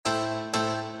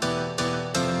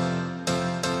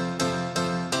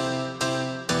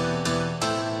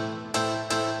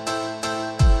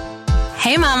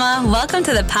Hey mama, welcome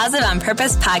to the Positive on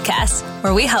Purpose podcast,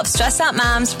 where we help stressed out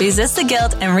moms resist the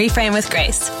guilt and reframe with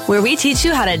grace, where we teach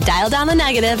you how to dial down the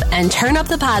negative and turn up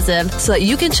the positive so that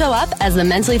you can show up as the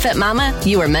mentally fit mama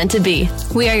you were meant to be.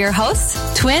 We are your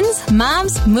hosts, twins,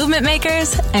 moms, movement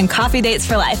makers, and coffee dates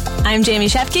for life. I'm Jamie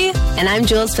Shefke. And I'm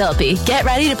Jules Philippi. Get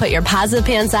ready to put your positive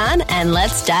pants on and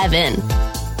let's dive in.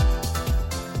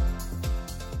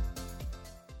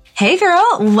 Hey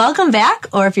girl, welcome back,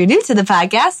 or if you're new to the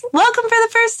podcast, welcome for the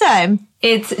first time.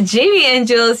 It's Jamie and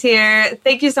Jules here.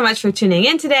 Thank you so much for tuning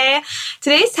in today.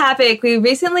 Today's topic, we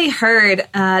recently heard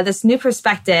this new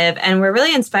perspective, and we're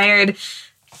really inspired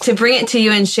to bring it to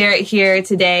you and share it here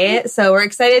today. So we're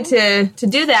excited to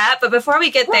do that. But before we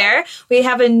get there, we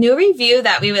have a new review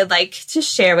that we would like to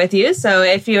share with you. So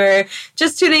if you're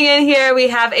just tuning in here, we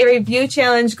have a review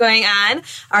challenge going on.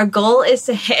 Our goal is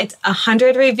to hit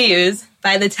 100 reviews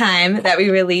by the time that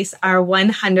we release our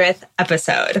 100th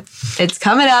episode. It's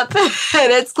coming up and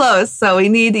it's close. So we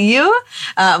need you.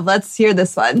 Let's hear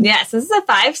this one. Yes, this is a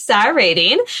 5-star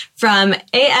rating from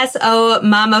ASO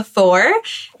Mama 4,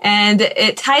 and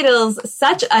it titles,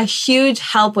 "Such a Huge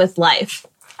Help with Life.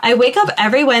 I wake up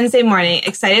every Wednesday morning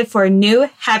excited for new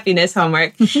happiness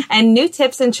homework and new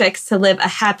tips and tricks to live a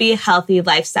happy, healthy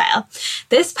lifestyle.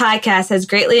 This podcast has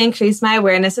greatly increased my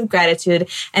awareness of gratitude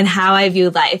and how I view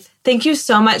life. Thank you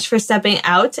so much for stepping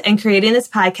out and creating this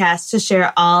podcast to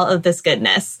share all of this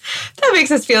goodness." That makes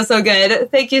us feel so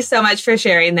good. Thank you so much for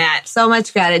sharing that. So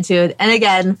much gratitude. And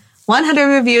again, 100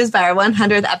 reviews by our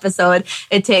 100th episode.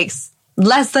 It takes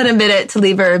less than a minute to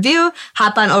leave a review.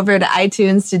 Hop on over to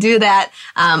iTunes to do that,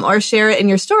 or share it in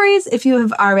your stories if you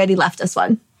have already left us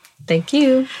one. Thank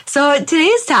you. So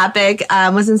today's topic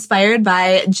was inspired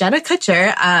by Jenna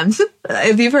Kutcher.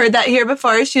 If you've heard that here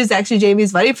before, she was actually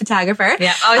Jamie's wedding photographer.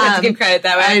 Yeah, always have to give credit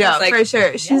that way. I know, for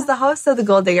sure. She's the host of the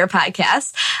Gold Digger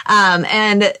podcast.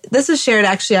 And this was shared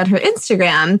actually on her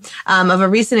Instagram of a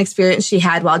recent experience she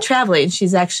had while traveling. She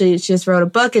just wrote a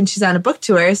book and she's on a book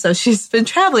tour, so she's been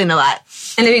traveling a lot.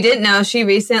 And if you didn't know, she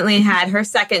recently had her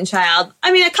second child.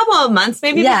 I mean, a couple of months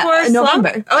maybe before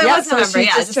November. Oh, it was so November. She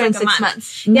Yeah, just turned like 6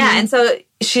 months. Mm-hmm. Yeah, and so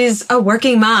she's a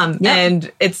working mom,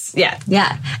 and it's, Yeah,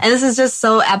 and this is just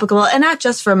so applicable, and not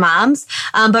just for moms,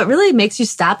 but really makes you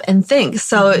stop and think.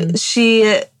 So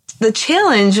the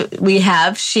challenge we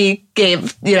have, she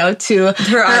gave, to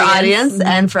her audience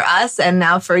and for us, and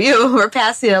now for you who are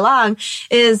passing it along,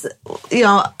 is,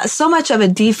 so much of a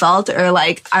default, or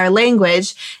like our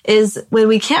language is when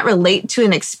we can't relate to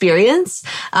an experience,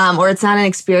 or it's not an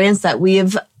experience that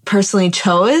we've personally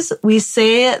chose, we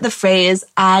say the phrase,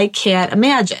 "I can't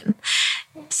imagine."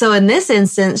 So in this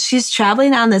instance, she's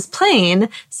traveling on this plane,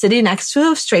 sitting next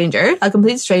to a stranger, a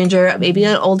complete stranger, maybe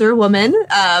an older woman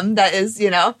that is,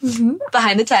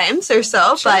 behind the times or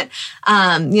so. Sure.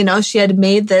 But, she had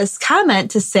made this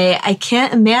comment to say, "I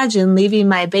can't imagine leaving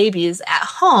my babies at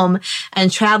home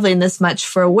and traveling this much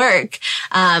for work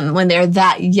when they're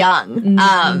that young."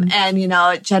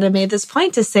 And, Jenna made this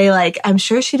point to say, like, I'm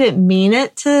sure she didn't mean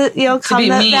it to come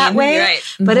that way, right.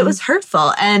 But it was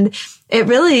hurtful. And it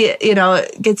really,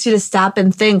 gets you to stop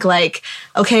and think, like,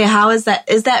 okay, is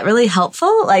that really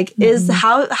helpful? Like,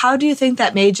 how do you think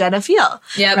that made Jenna feel?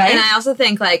 Yeah. Right? And I also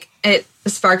think, like, it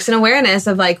sparks an awareness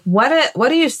of, like, what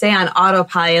do you say on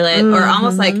autopilot, or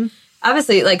almost like,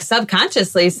 obviously, like,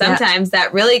 subconsciously sometimes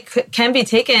that really can be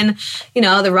taken,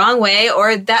 the wrong way,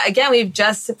 or that, again,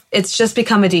 it's just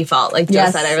become a default. Like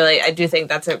Jill said, I do think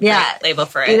that's a great label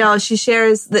for it. She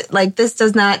shares that, like, this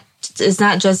is not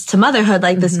just to motherhood.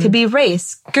 Like, this could be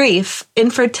race, grief,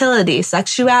 infertility,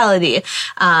 sexuality,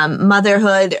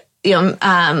 motherhood,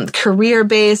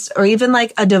 career-based, or even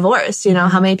like a divorce.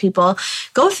 How many people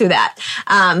go through that?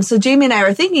 So Jamie and I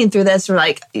were thinking through this. We're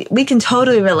like, we can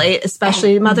totally relate,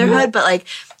 especially motherhood, but like,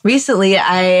 recently,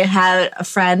 I had a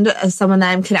friend, someone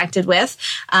that I'm connected with,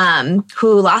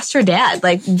 who lost her dad,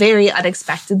 like, very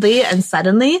unexpectedly and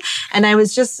suddenly. And I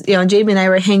was just, Jamie and I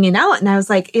were hanging out, and I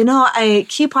was like, I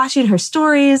keep watching her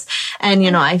stories, and,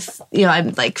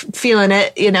 I'm like feeling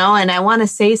it, and I want to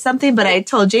say something, but I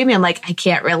told Jamie, I'm like, I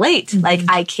can't relate. Like,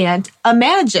 I can't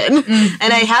imagine.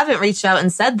 And I haven't reached out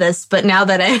and said this, but now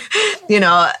that I,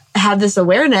 have this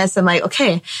awareness, I'm like,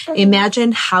 okay,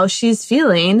 imagine how she's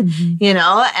feeling,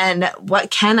 and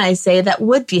what can I say that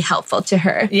would be helpful to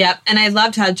her? Yep. And I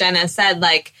loved how Jenna said,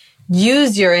 like,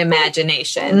 use your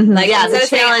imagination. Like, instead of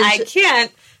saying, I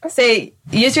can't, say,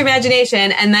 use your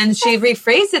imagination. And then she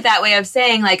rephrased it that way of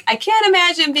saying, like, I can't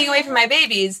imagine being away from my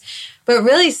babies, but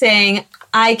really saying,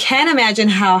 I can imagine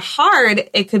how hard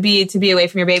it could be to be away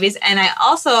from your babies. And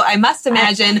I must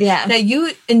imagine that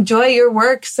you enjoy your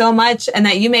work so much and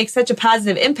that you make such a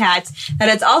positive impact that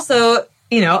it's also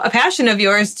a passion of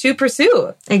yours to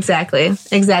pursue. Exactly.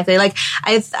 Like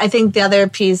I think the other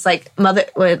piece, like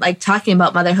talking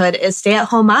about motherhood, is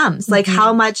stay-at-home moms. Like,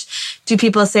 how much do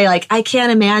people say, like, I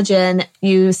can't imagine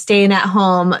you staying at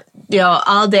home,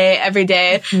 all day, every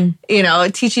day,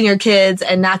 teaching your kids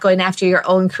and not going after your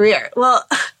own career. Well,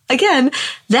 again,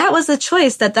 that was a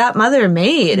choice that mother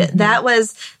made. That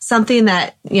was something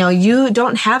that, you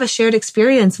don't have a shared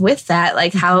experience with that.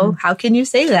 Like, how can you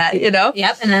say that,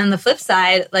 Yep. And then on the flip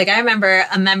side, like, I remember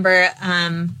a member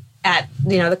at,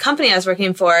 the company I was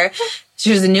working for,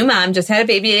 she was a new mom, just had a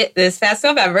baby this past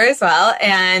November as well.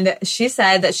 And she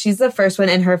said that she's the first one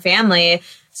in her family.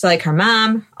 So, like, her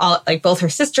mom, both her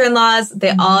sister-in-laws, they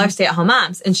all are stay-at-home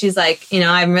moms. And she's like,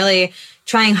 I'm really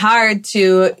trying hard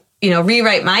to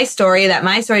rewrite my story, that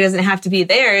my story doesn't have to be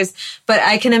theirs. But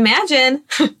I can imagine,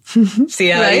 see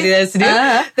how easy that is to do,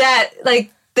 that,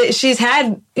 like, she's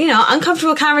had,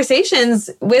 uncomfortable conversations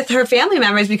with her family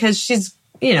members because she's,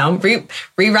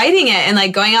 rewriting it and,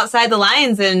 like, going outside the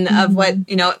lines and of what,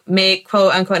 may,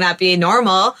 quote unquote, not be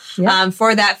normal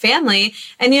for that family.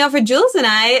 And, for Jules and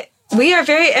I, we are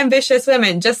very ambitious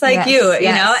women, just like you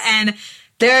know, and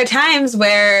there are times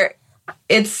where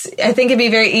I think it'd be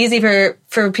very easy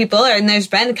for people, and there's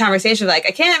been a conversation like,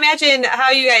 I can't imagine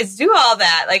how you guys do all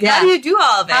that. Like, how do you do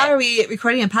all of it? How are we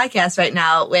recording a podcast right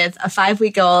now with a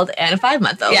 5-week-old and a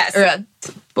 5-month-old? Yes.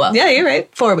 Yeah, you're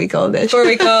right. 4-week-old-ish.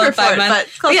 4-week-old, 5 months.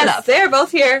 But close enough. They're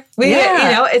both here.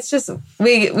 It's just,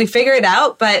 we figure it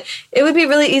out, but it would be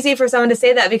really easy for someone to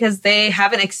say that because they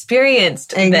haven't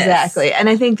experienced Exactly. this. And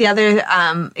I think the other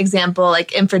example,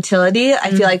 like infertility,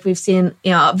 I feel like we've seen,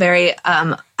 a very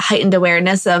heightened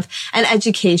awareness of and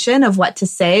education of what to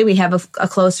say. We have a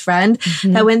close friend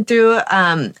that went through,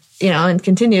 and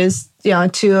continues,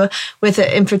 with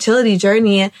an infertility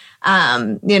journey,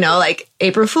 like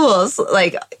April Fools,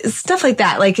 like stuff like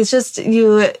that. Like, it's just,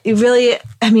 you really,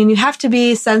 you have to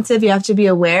be sensitive, you have to be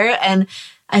aware. And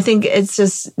I think it's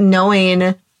just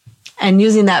knowing and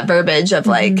using that verbiage of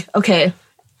like, okay,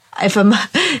 if I'm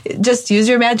just use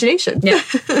your imagination. Yeah,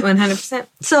 100%.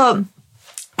 So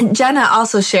Jenna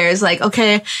also shares like,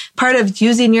 okay, part of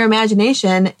using your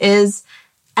imagination is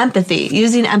empathy,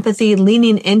 using empathy,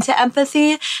 leaning into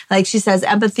empathy. Like she says,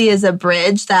 empathy is a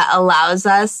bridge that allows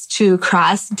us to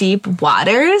cross deep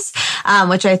waters,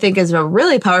 which I think is a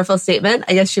really powerful statement.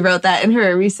 I guess she wrote that in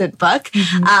her recent book.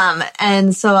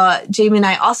 And so Jamie and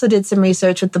I also did some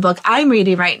research with the book I'm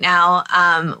reading right now,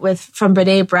 from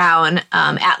Brené Brown,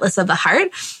 Atlas of the Heart.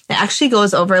 It actually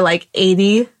goes over like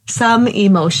 80 some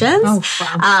emotions. Oh,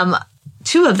 wow.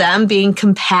 2 of them being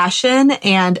compassion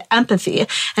and empathy. And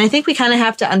I think we kind of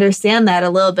have to understand that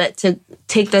a little bit to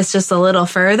take this just a little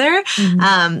further.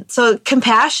 So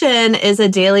compassion is a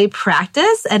daily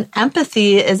practice, and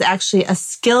empathy is actually a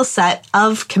skill set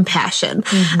of compassion.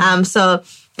 So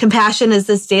compassion is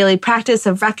this daily practice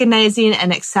of recognizing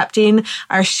and accepting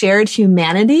our shared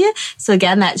humanity. So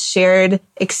again, that shared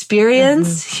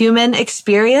experience, human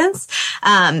experience.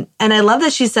 And I love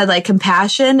that she said like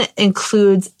compassion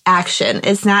includes action.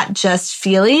 It's not just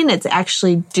feeling, it's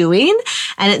actually doing.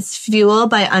 And it's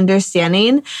fueled by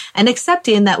understanding and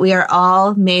accepting that we are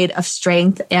all made of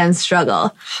strength and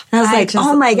struggle. And I was like,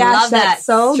 oh my gosh, that's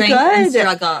so strength good. And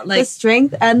struggle. Like, the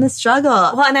strength and the struggle.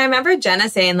 Well, and I remember Jenna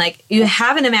saying like, you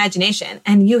have an imagination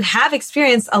and you have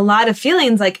experienced a lot of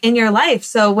feelings like in your life.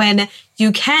 So when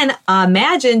you can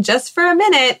imagine just for a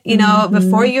minute,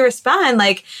 before you respond,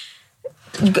 like,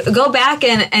 go back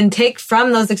and take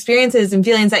from those experiences and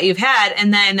feelings that you've had,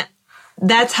 and then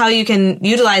that's how you can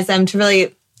utilize them to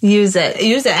really use it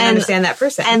and understand that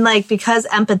person. And like, because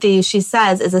empathy, she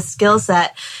says, is a skill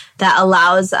set that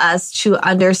allows us to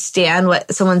understand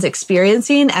what someone's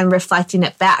experiencing and reflecting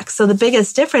it back. So the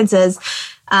biggest difference is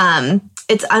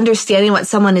it's understanding what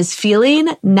someone is feeling,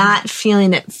 not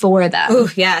feeling it for them. Ooh,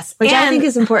 yes. Which I think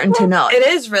is important to know. It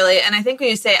is really. And I think when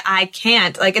you say, I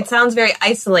can't, like, it sounds very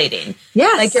isolating.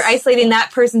 Yes. Like you're isolating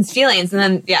that person's feelings. And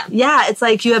then, Yeah, it's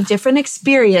like you have different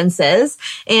experiences.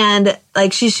 And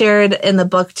like she shared in the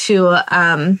book too,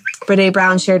 Brené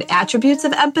Brown shared attributes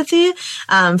of empathy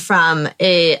from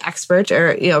a expert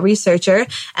or researcher,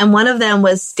 and one of them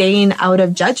was staying out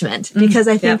of judgment, because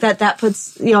I think that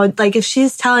puts like if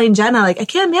she's telling Jenna like, I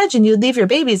can't imagine you'd leave your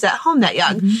babies at home that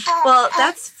young. Well,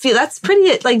 that's pretty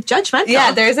like judgmental.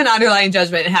 Yeah, there's an underlying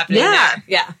judgment happening there.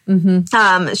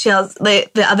 Yeah. She has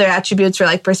the other attributes were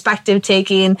like perspective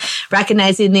taking,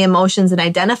 recognizing the emotions and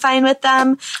identifying with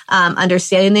them,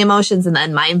 understanding the emotions, and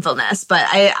then mindfulness. But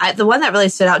I the one that really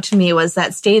stood out to me was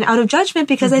that staying out of judgment,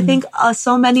 because I think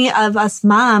so many of us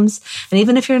moms, and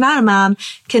even if you're not a mom,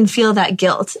 can feel that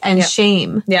guilt and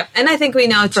shame. Yep. And I think we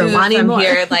know too wanting from more.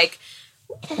 here, like,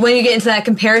 when you get into that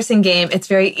comparison game, it's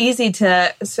very easy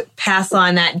to pass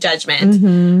on that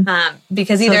judgment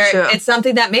because either it's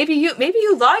something that maybe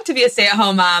you long to be a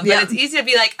stay-at-home mom, but it's easy to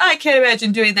be like, oh, I can't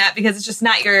imagine doing that because it's just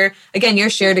not your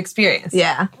shared experience.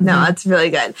 Yeah, no, that's really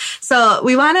good. So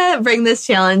we want to bring this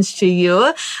challenge to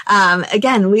you.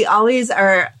 Again, we always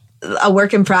are a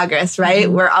work in progress, right?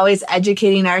 We're always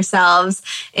educating ourselves,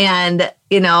 and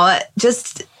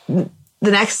just the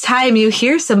next time you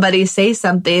hear somebody say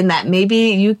something that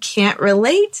maybe you can't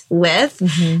relate with,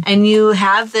 and you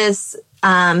have this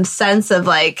sense of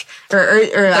like, or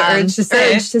urge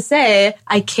to say,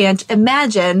 I can't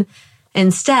imagine.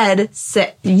 Instead,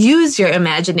 use your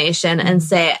imagination and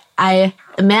say, I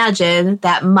imagine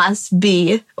that must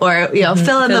be, or,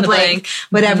 fill in the blank,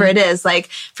 whatever it is. Like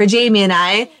for Jamie and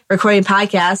I recording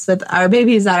podcasts with our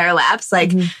babies on our laps,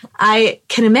 like I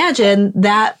can imagine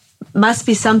that must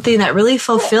be something that really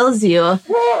fulfills you,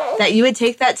 that you would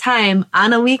take that time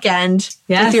on a weekend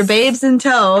with your babes in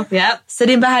tow,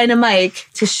 sitting behind a mic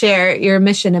to share your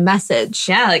mission and message.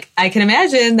 Yeah, like I can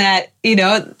imagine that,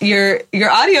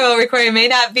 your audio recording may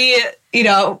not be,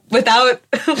 without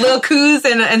little coos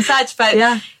and such, but,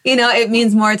 it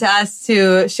means more to us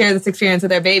to share this experience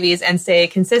with our babies and stay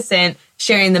consistent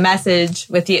sharing the message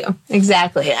with you.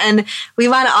 Exactly. And we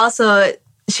want to also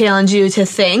challenge you to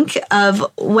think of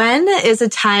when is a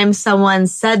time someone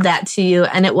said that to you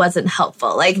and it wasn't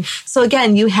helpful. Like, so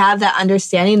again, you have that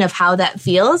understanding of how that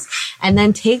feels, and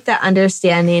then take that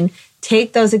understanding,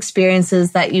 take those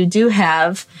experiences that you do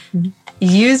have,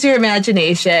 use your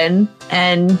imagination,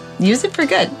 and use it for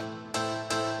good.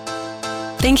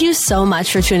 Thank you so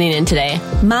much for tuning in today.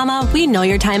 Mama, we know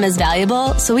your time is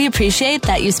valuable, so we appreciate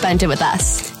that you spent it with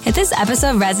us. If this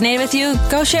episode resonated with you,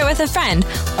 go share it with a friend,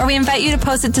 or we invite you to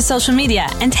post it to social media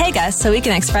and tag us so we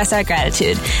can express our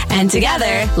gratitude. And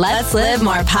together, let's live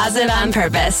more positive on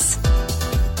purpose.